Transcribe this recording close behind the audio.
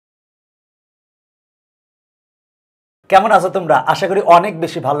কেমন আছো তোমরা? আশা করি অনেক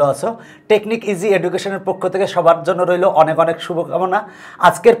বেশি ভালো আছো। টেকনিক ইজি এডুকেশনের পক্ষ থেকে সবার জন্য রইল অনেক অনেক শুভকামনা।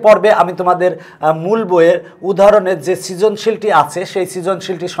 আজকের পর্বে আমি তোমাদের মূল বইয়ের উদাহরণের যে সৃজনশীলটি আছে সেই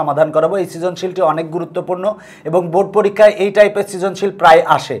সৃজনশীলটি সমাধান করাবো। এই সৃজনশীলটি অনেক গুরুত্বপূর্ণ এবং বোর্ড পরীক্ষায় এই টাইপের সৃজনশীল প্রায়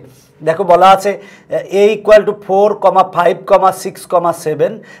আসে। দেখো বলা আছে a = 4, 5, 6,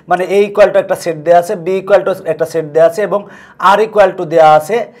 7, মানে a = একটা সেট দেওয়া আছে, b = একটা সেট দেওয়া আছে এবং r = দেওয়া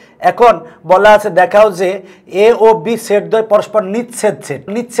আছে। এখন বলা আছে দেখাও যে a ও b সেট দ্বয় পরস্পর নিচ্ছেদ সেট।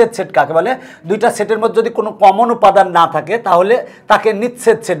 নিচ্ছেদ সেট কাকে বলে? দুইটা সেটের মধ্যে যদি কোনো কমন উপাদান না থাকে তাহলে তাকে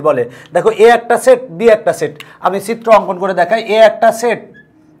নিচ্ছেদ সেট বলে। দেখো a একটা সেট, b একটা সেট। আমি চিত্র অঙ্কন করে দেখাই। a একটা সেট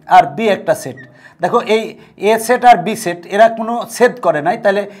আর b একটা সেট। দেখো এই এ সেট আর বি সেট এরা কোনো ছেদ করে নাই,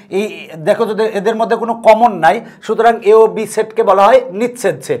 তাহলে এই দেখো যদি এদের মধ্যে কোনো কমন নাই, সুতরাং এ ও বি সেটকে বলা হয়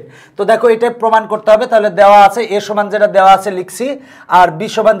নিচ্ছেদ সেট। তো দেখো এটা প্রমাণ করতে হবে। তাহলে দেওয়া আছে এ সমান যেটা দেওয়া আছে লিখছি, আর বি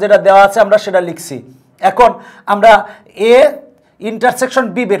সমান যেটা দেওয়া আছে আমরা সেটা লিখছি। এখন আমরা এ ইন্টারসেকশন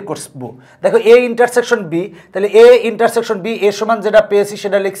বি বের করবো। দেখো এ ইন্টারসেকশন বি, তাহলে এ ইন্টারসেকশন বি, এ সমান যেটা পেয়েছি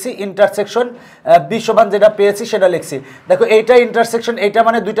সেটা লিখছি, ইন্টারসেকশন বি সমান যেটা পেয়েছি সেটা লিখছি। দেখো এইটা ইন্টারসেকশন, এইটা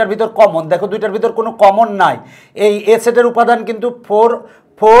মানে দুইটার ভিতর কমন। দেখো দুইটার ভিতর কোনো কমন নাই। এই এ সেটের উপাদান কিন্তু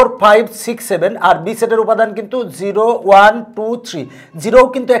 4, 5, 6, 7 আর বি সেটের উপাদান কিন্তু 0, 1, 2, 3। 0ও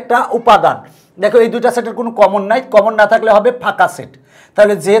কিন্তু একটা উপাদান। দেখো এই দুইটা সেটের কোনো কমন নাই, কমন না থাকলে হবে ফাঁকা সেট।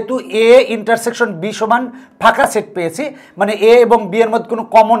 তাহলে যেহেতু এ ইন্টারসেকশন বি সমান ফাঁকা সেট পেয়েছি, মানে এ এবং বি এর মধ্যে কোনো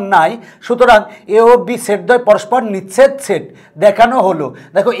কমন নাই, সুতরাং এ ও বি সেট দ্বয় পরস্পর নিচ্ছেদ সেট দেখানো হলো।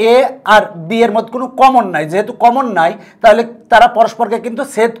 দেখো এ আর বি এর মধ্যে কোনো কমন নাই, যেহেতু কমন নাই তাহলে তারা পরস্পরকে কিন্তু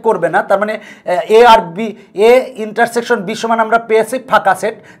ছেদ করবে না। তার মানে এ আর বি, এ ইন্টারসেকশন বি সমান আমরা পেয়েছি ফাঁকা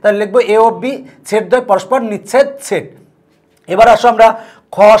সেট, তাহলে লিখবো এ ও বি সেট দ্বয় পরস্পর নিচ্ছেদ সেট। এবার আসো আমরা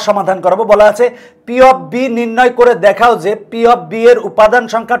খ সমাধান করাবো। বলা আছে পি অফ বি নির্ণয় করে দেখাও যে পি অফ বি এর উপাদান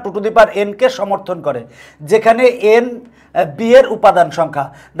সংখ্যা 2n কে সমর্থন করে, যেখানে n বি এর উপাদান সংখ্যা।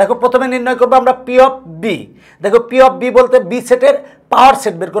 দেখো প্রথমে নির্ণয় করবো আমরা পি অফ বি। দেখো পি অফ বি বলতে বি সেটের পাওয়ার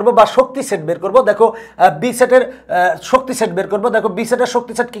সেট বের করবো বা শক্তি সেট বের করবো। দেখো বি সেটের শক্তি সেট বের করবো। দেখো বি সেটের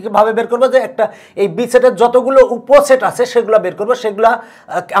শক্তি সেট কীভাবে বের করবো? যে একটা এই বি সেটের যতগুলো উপসেট আছে সেগুলো বের করবো, সেগুলো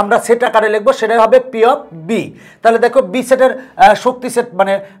আমরা সেট আকারে লিখবো, সেটাই হবে পি অফ বি। তাহলে দেখো বি সেটের শক্তি সেট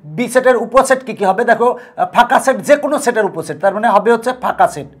মানে বি সেটের উপসেট কী কী হবে? দেখো ফাঁকা সেট, যে কোনো সেটের উপসেট, তার মানে হবে হচ্ছে ফাঁকা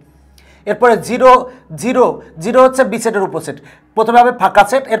সেট। এরপরে 0, 0, 0 হচ্ছে বি সেটের উপসেট। প্রথমে হবে ফাঁকা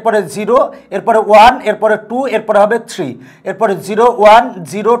সেট, এরপরে 0, এরপরে 1, এরপরে 2, এরপরে হবে 3, এরপরে 0, 1,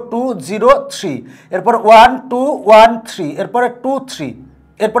 0, 2, 0, 3, এরপরে 1, 2, 1, 3, এরপরে 2, 3,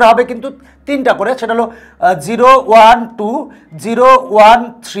 এরপরে হবে কিন্তু তিনটা করে, সেটা হলো 0, 1, 2, 0, 1,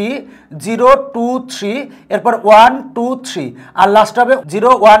 3, 0, 2, 3, এরপর 1, 2, 3, আর লাস্ট হবে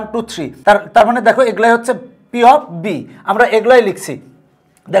 0, 1, 2, 3। তার মানে দেখো এগুলাই হচ্ছে পি অফ বি, আমরা এগুলাই লিখছি।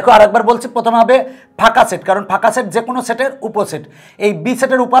 দেখো আরেকবার বলছি, প্রথমে হবে ফাঁকা সেট, কারণ ফাঁকা সেট যে কোনো সেটের উপসেট। এই বি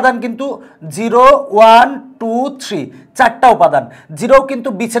সেটের উপাদান কিন্তু 0, 1, 2, 3, চারটা উপাদান। 0 কিন্তু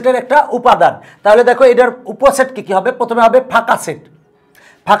বি সেটের একটা উপাদান। তাহলে দেখো এটার উপসেট কী কী হবে? প্রথমে হবে ফাঁকা সেট,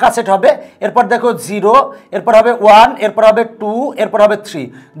 ফাঁকা সেট হবে। এরপর দেখো 0, এরপর হবে 1, এরপর হবে 2, এরপর হবে 3,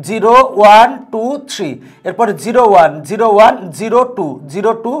 0, 1, 2, 3, এরপর 0, 1, 0, 1, 0, 2,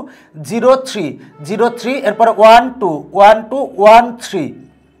 0, 2, 0, 3, 0, 3, এরপর 1, 2, 1, 2, 1, 3,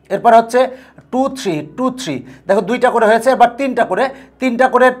 এরপর হচ্ছে 2, 3, 2, 3। দেখো দুইটা করে হয়েছে, এবার তিনটা করে। তিনটা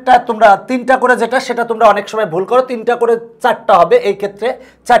করেটা তোমরা তিনটা করে যেটা সেটা তোমরা অনেক সময় ভুল করো। তিনটা করে চারটা হবে এই ক্ষেত্রে,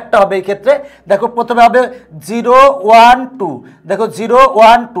 চারটা হবে এই ক্ষেত্রে। দেখো প্রথমে হবে 0, 1, 2, দেখো 0,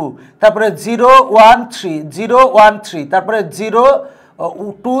 1, 2, তারপরে 0, 1, 3, 0, 1, 3, তারপরে 0,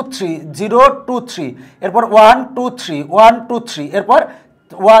 2, 3, 0, 2, 3, এরপর 1, 2, 3, 1, 2, 3, এরপর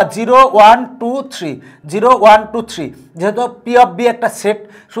 0, 1, 2, 3, 0, 1, 2, 3। যেহেতু পি অফ বি একটা সেট,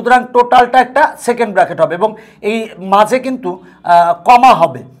 সুতরাং টোটালটা একটা সেকেন্ড ব্র্যাকেট হবে এবং এই মাঝে কিন্তু কমা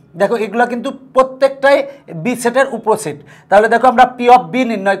হবে। দেখো এগুলো কিন্তু প্রত্যেকটাই বি সেটের উপসেট। তাহলে দেখো আমরা পি অফ বি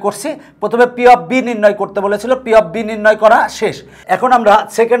নির্ণয় করছি। প্রথমে পি অফ বি নির্ণয় করতে বলেছিল, পি অফ বি নির্ণয় করা শেষ। এখন আমরা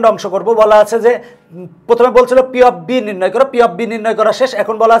সেকেন্ড অংশ করব। বলা আছে যে প্রথমে বলছিল পি অফ বি নির্ণয় করো, পি অফ বি নির্ণয় করা শেষ।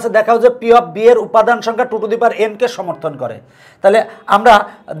 এখন বলা আছে দেখাও যে পি অফ বি এর উপাদান সংখ্যা 2n কে সমর্থন করে। তাহলে আমরা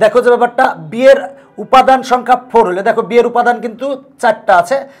দেখো যে ব্যাপারটা বি এর উপাদান সংখ্যা 4 হলে, দেখো বি এর উপাদান কিন্তু 4টা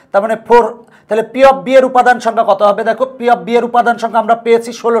আছে, তার মানে 4। তাহলে পি অফ বি এর উপাদান সংখ্যা কত হবে? দেখো পি অফ বি এর উপাদান সংখ্যা আমরা পেয়েছি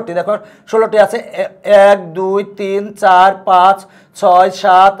 16টি। দেখো 16টি আছে, 1, 2, 3, 4, 5, 6,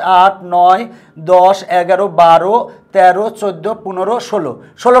 7, 8, 9, 10, 11, 12, 13, 14, 15, 16,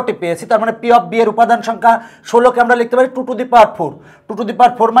 16টি পেয়েছি। তার মানে পি অফ বি এর উপাদান সংখ্যা 16কে আমরা লিখতে পারি 2 to the power 4। 2 to the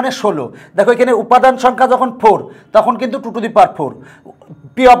পাওয়ার 4 মানে 16। দেখো এখানে উপাদান সংখ্যা যখন 4 তখন কিন্তু 2 to the power 4,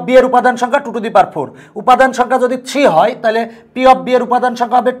 P of B এর উপাদান সংখ্যা 2 টু দি পাওয়ার 4, উপাদান সংখ্যা যদি 3 হয় তাহলে পি অফ বি এর উপাদান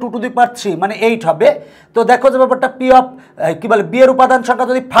সংখ্যা হবে 2 টু দি পাওয়ার 3 মানে 8 হবে। তো দেখো যে ব্যাপারটা পি অফ কি বলে বি এর উপাদান সংখ্যা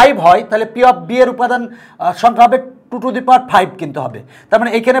যদি 5 হয় তাহলে পি অফ বি এর উপাদান সংখ্যা হবে 2 টু দি পাওয়ার 5 কিন্তু হবে, তার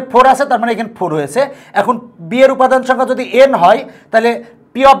মানে এখানে 4 আছে, তার মানে এখানে 4 হয়েছে। এখন বি এর উপাদান সংখ্যা যদি n হয় তাহলে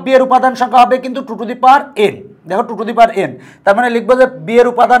পি অফ বি এর উপাদান সংখ্যা হবে কিন্তু 2 টু দি পাওয়ার n, দেখো 2 টু দি পাওয়ার n, তার মানে লিখবো যে বি এর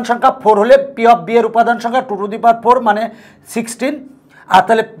উপাদান সংখ্যা 4 হলে পি অফ বি এর উপাদান সংখ্যা 2 টু দি পাওয়ার 4 মানে 16। আর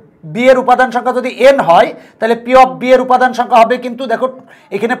তাহলে বি এর উপাদান সংখ্যা যদি n হয় তাহলে পি অফ বি এর উপাদান সংখ্যা হবে কিন্তু দেখো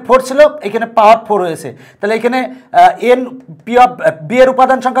এখানে 4 ছিল, এখানে পাওয়ার 4 হয়েছে, তাহলে এখানে n পি অফ বি এর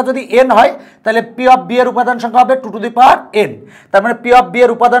উপাদান সংখ্যা যদি n হয় তাহলে পি অফ বি এর উপাদান সংখ্যা হবে 2 টু দি পাওয়ার n, তার মানে পি অফ বি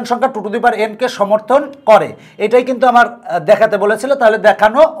এর উপাদান সংখ্যা 2 টু দি পাওয়ার n কে সমর্থন করে। এটাই কিন্তু আমার দেখাতে বলেছিল, তাহলে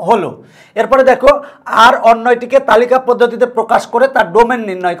দেখানো হলো। এরপরে দেখো আর অন্যটিকে তালিকা পদ্ধতিতে প্রকাশ করে তার ডোমেন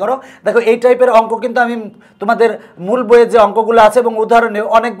নির্ণয় করো। দেখো এই টাইপের অঙ্ক কিন্তু আমি তোমাদের মূল বইয়ে যে অঙ্কগুলো আছে এবং উদাহরণে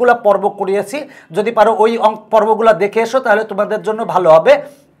অনেকগুলো পর্ব করিয়েছি, যদি পারো ওই পর্বগুলো দেখে এসো তাহলে তোমাদের জন্য ভালো হবে।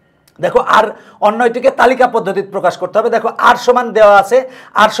 দেখো আর অন্যটিকে তালিকা পদ্ধতিতে প্রকাশ করতে হবে। দেখো আর সমান দেওয়া আছে,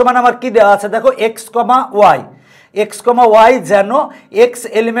 আর সমান আমার কি দেওয়া আছে দেখো এক্স কমা ওয়াই যেন x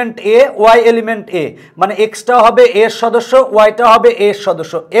element A Y element এ, মানে এক্সটা হবে এর সদস্য ওয়াইটা হবে এর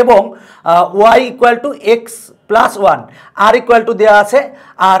সদস্য, এবং Y equal to x plus 1, R equal to দেওয়া আছে,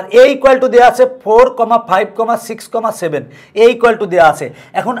 আর এ ইকুয়াল টু দেওয়া আছে 4, 5, 6, 7, এ ইকুয়াল টু দেওয়া আছে।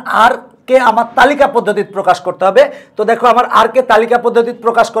 এখন আর কে আমার তালিকা পদ্ধতিতে প্রকাশ করতে হবে। তো দেখো আমার আর কে তালিকা পদ্ধতিতে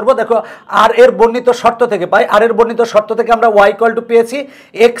প্রকাশ করব। দেখো আর এর বর্ণিত শর্ত থেকে পাই, আর এর বর্ণিত শর্ত থেকে আমরা ওয়াই ইকুয়াল টু পেয়েছি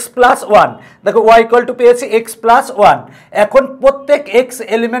এক্স প্লাস 1, দেখো ওয়াই ইকুয়াল টু পেয়েছি এক্স প্লাস 1। এখন প্রত্যেক এক্স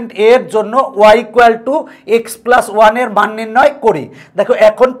এলিমেন্ট এর জন্য Y equal to x plus 1 এর মান নির্ণয় করি। দেখো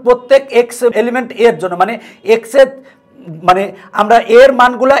এখন প্রত্যেক এক্স এলিমেন্ট এর জন্য মানে এক্স এর মানে আমরা এর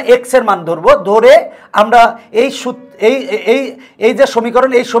মানগুলা এক্স এর মান ধরবো, ধরে আমরা এই এই যে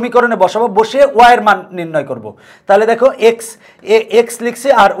সমীকরণ এই সমীকরণে বসাবো, বসিয়ে ওয়াই এর মান নির্ণয় করব। তাহলে দেখো এক্স লিখছি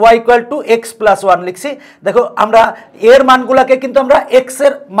আর Y equal to x plus 1 লিখছি। দেখো আমরা এর মানগুলাকে কিন্তু আমরা এক্স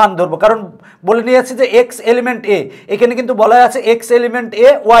এর মান ধরবো, কারণ বলে নিয়েছি যে এক্স এলিমেন্ট এ, এখানে কিন্তু বলা আছে x element A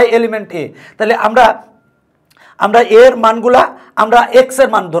Y element এ, তাহলে আমরা এর মানগুলা আমরা এক্স এর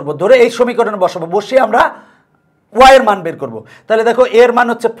মান ধরবো, ধরে এই সমীকরণে বসাবো, বসিয়ে আমরা ওয়াই এর মান বের করব। তাহলে দেখো এর মান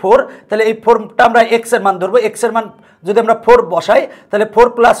হচ্ছে 4, তাহলে এই 4টা আমরা এক্স এর মান ধরবো, এক্স এর মান যদি আমরা 4 বসাই তাহলে 4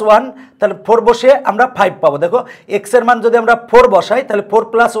 প্লাস 1, তাহলে 4 বসিয়ে আমরা 5 পাবো। দেখো এক্স এর মান যদি আমরা 4 বসাই তাহলে 4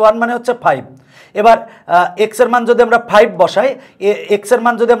 প্লাস 1 মানে হচ্ছে 5। এবার এক্স এর মান যদি আমরা 5 বসাই, এক্স এর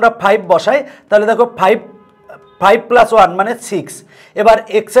মান যদি আমরা 5 বসাই তাহলে দেখো 5 প্লাস 1 মানে 6। এবার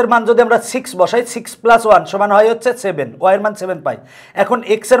এক্স এর মান যদি আমরা 6 বসাই, 6 প্লাস 1 সমান হয় হচ্ছে 7, ওয়াই এর মান 7 পাই। এখন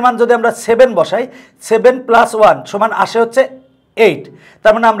এক্স এর মান যদি আমরা 7 বসাই, 7 প্লাস 1 সমান আসে হচ্ছে 8,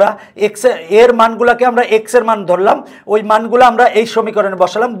 তার মানে আমরা এর মানগুলোকে আমরা এক্স এর মান ধরলাম, ওই মানগুলো আমরা এই সমীকরণে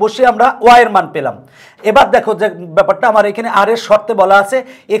বসালাম, বসে আমরা ওয়াই এর মান পেলাম। এবার দেখো যে ব্যাপারটা আমার এখানে আর এর শর্তে বলা আছে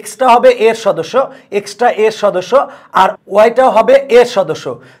এক্সটা হবে এর সদস্য, এক্সটা এর সদস্য, আর ওয়াইটাও হবে এর সদস্য।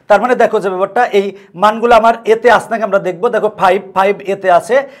 তার মানে দেখো যে ব্যাপারটা এই মানগুলো আমার এতে আসে নাকি আমরা দেখবো। দেখো 5 এতে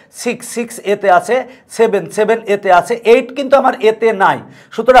আছে, 6 এতে আছে, 7 এতে আছে, 8 কিন্তু আমার এতে নাই।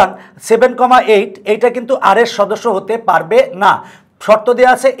 সুতরাং 7,8 এইটা কিন্তু আর এর সদস্য হতে পারবে না। শর্ত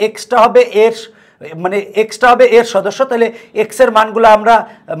দেওয়া আছে এক্সটা হবে এর মানে এক্সটা হবে এর সদস্য, তাহলে এক্স এর মানগুলো আমরা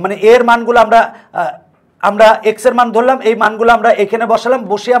মানে এর মানগুলো আমরা এক্স এর মান ধরলাম, এই মানগুলো আমরা এখানে বসালাম,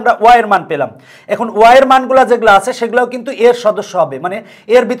 বসিয়ে আমরা ওয়াই এর মান পেলাম। এখন ওয়াই এর মানগুলো যেগুলো আছে সেগুলোও কিন্তু এর সদস্য হবে, মানে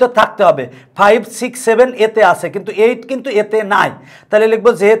এর ভিতর থাকতে হবে। 5, 6, 7 এতে আছে কিন্তু 8 কিন্তু এতে নাই, তাহলে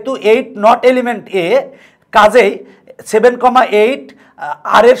লিখবো যেহেতু 8 নট এলিমেন্ট এ, কাজেই 7,8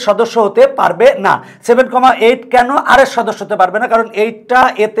 আর এর সদস্য হতে পারবে না। 7,8 কেন আর এর সদস্য হতে পারবে না? কারণ 8টা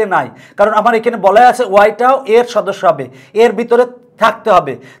এতে নাই, কারণ আমার এখানে বলা আছে ওয়াইটাও এর সদস্য হবে, এর ভিতরে থাকতে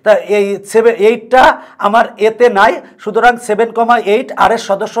হবে। তা এই 8টা আমার এতে নাই, সুতরাং 7,8 আর এর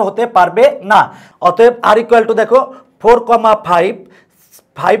সদস্য হতে পারবে না। অতএব আর ইকুয়াল টু দেখো 4,5,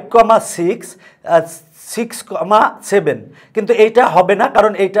 5,6, 6,7, কিন্তু এইটা হবে না,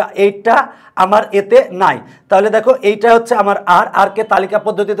 কারণ এইটা আমার এতে নাই। তাহলে দেখো এইটা হচ্ছে আমার আর কে তালিকা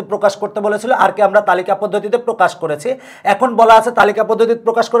পদ্ধতিতে প্রকাশ করতে বলেছিল, আর কে আমরা তালিকা পদ্ধতিতে প্রকাশ করেছি। এখন বলা আছে তালিকা পদ্ধতিতে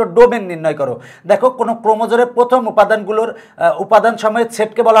প্রকাশ করে ডোমেন নির্ণয় করো। দেখো কোনো ক্রোমোজোমের প্রথম উপাদানগুলোর উপাদান সময়ের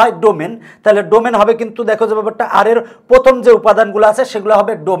সেটকে বলা হয় ডোমেন, তাহলে ডোমেন হবে কিন্তু দেখো যে ব্যাপারটা আর এর প্রথম যে উপাদানগুলো আছে সেগুলো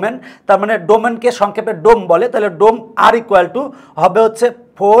হবে ডোমেন, তার মানে ডোমেনকে সংক্ষেপে ডোম বলে। তাহলে ডোম আর ইকুয়াল টু হবে হচ্ছে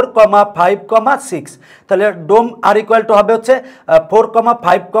 4,5,6। তাহলে ডোম আর ইকুয়াল টু হবে হচ্ছে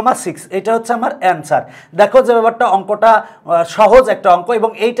 4,5,6। এটা হচ্ছে আমার অ্যান্সার। দেখো যে ব্যাপারটা অঙ্কটা সহজ একটা অঙ্ক, এবং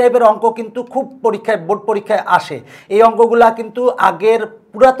এই টাইপের অঙ্ক কিন্তু খুব পরীক্ষায়, বোর্ড পরীক্ষায় আসে। এই অঙ্কগুলা কিন্তু আগের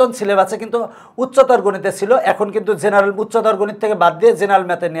পুরাতন সিলেবাসে কিন্তু উচ্চতর গণিতে ছিল, এখন কিন্তু জেনারেল উচ্চতর গণিত থেকে বাদ দিয়ে জেনারেল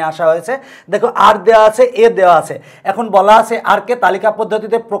ম্যাথে নিয়ে আসা হয়েছে। দেখো আর দেওয়া আছে, এ দেওয়া আছে, এখন বলা আছে আরকে তালিকা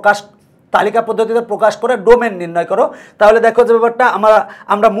পদ্ধতিতে প্রকাশ করে ডোমেন নির্ণয় করো। তাহলে দেখো যে ব্যাপারটা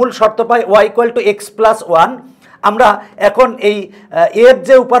আমরা মূল শর্ত পাই y = x+1। আমরা এখন এই এর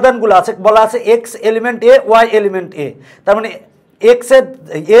যে উপাদানগুলো আছে, বলা আছে x element a, y element a, তার মানে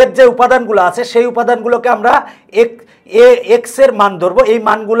এর যে উপাদানগুলো আছে সেই উপাদানগুলোকে আমরা x এর মান ধরবো। এই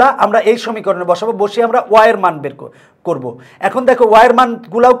মানগুলা আমরা এই সমীকরণে বসাবো, বসিয়ে আমরা y এর মান বের করব। এখন দেখো y এর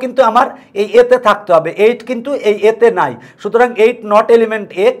মানগুলাও কিন্তু আমার এই এতে থাকতে হবে, 8 কিন্তু এই এতে নাই, সুতরাং 8 নট এলিমেন্ট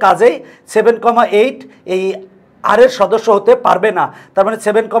a, কাজেই 7,8 এই আর এর সদস্য হতে পারবে না। তার মানে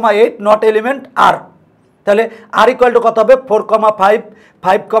 7,8 নট এলিমেন্ট আর। তাহলে আর ইকুয়াল টু কত হবে? 4,5,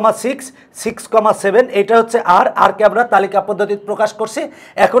 5,6, 6,7। এটা হচ্ছে আরকে আমরা তালিকা পদ্ধতিতে প্রকাশ করছি।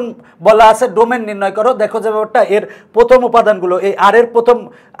 এখন বলা আছে ডোমেন নির্ণয় করো। দেখো যে ব্যাপারটা, এর প্রথম উপাদানগুলো, এই আরের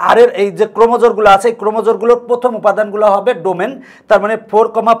এই যে ক্রোমোজোরগুলো আছে, এই ক্রোমোজোরগুলোর প্রথম উপাদানগুলো হবে ডোমেন। তার মানে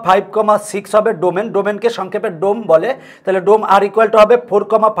 4,5,6 হবে ডোমেন। ডোমেনকে সংক্ষেপে ডোম বলে। তাহলে ডোম আর ইকুয়াল টু হবে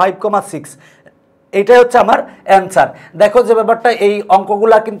 4,5,6। এইটাই হচ্ছে আমার অ্যান্সার। দেখো যে ব্যাপারটা, এই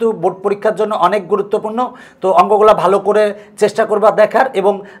অঙ্কগুলা কিন্তু বোর্ড পরীক্ষার জন্য অনেক গুরুত্বপূর্ণ। তো অঙ্কগুলা ভালো করে চেষ্টা করবা দেখার,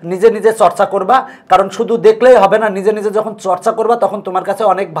 এবং নিজে নিজে চর্চা করবা, কারণ শুধু দেখলেই হবে না, নিজে নিজে যখন চর্চা করবা তখন তোমার কাছে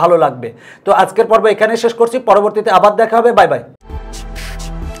অনেক ভালো লাগবে। তো আজকের পর্ব এখানে শেষ করছি, পরবর্তীতে আবার দেখা হবে। Bye bye.